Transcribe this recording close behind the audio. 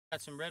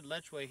Got some red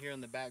Lechwe here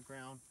in the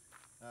background.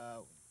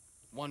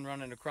 One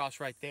running across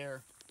right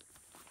there.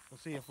 We'll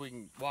see if we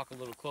can walk a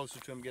little closer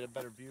to them, get a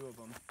better view of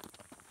them.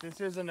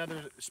 This is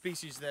another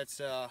species that's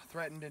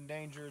threatened,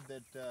 endangered.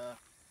 That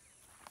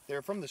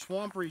they're from the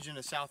swamp region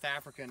of South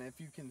Africa, and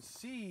if you can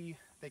see,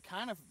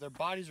 their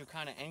bodies are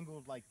kind of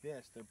angled like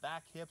this. Their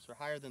back hips are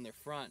higher than their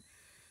front.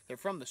 They're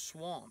from the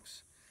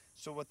swamps.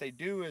 So what they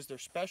do is they're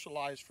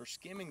specialized for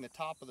skimming the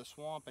top of the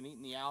swamp and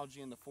eating the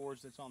algae and the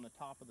forage that's on the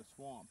top of the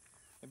swamp.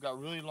 They've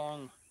got really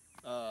long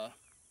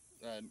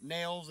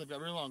nails, they've got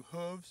really long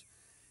hooves,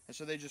 and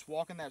so they just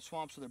walk in that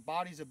swamp. So their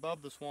body's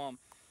above the swamp,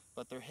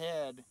 but their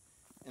head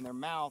and their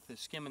mouth is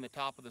skimming the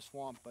top of the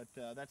swamp. But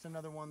that's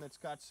another one that's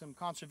got some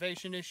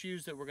conservation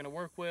issues that we're going to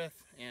work with,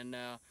 and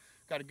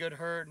got a good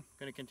herd,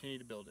 going to continue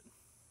to build it.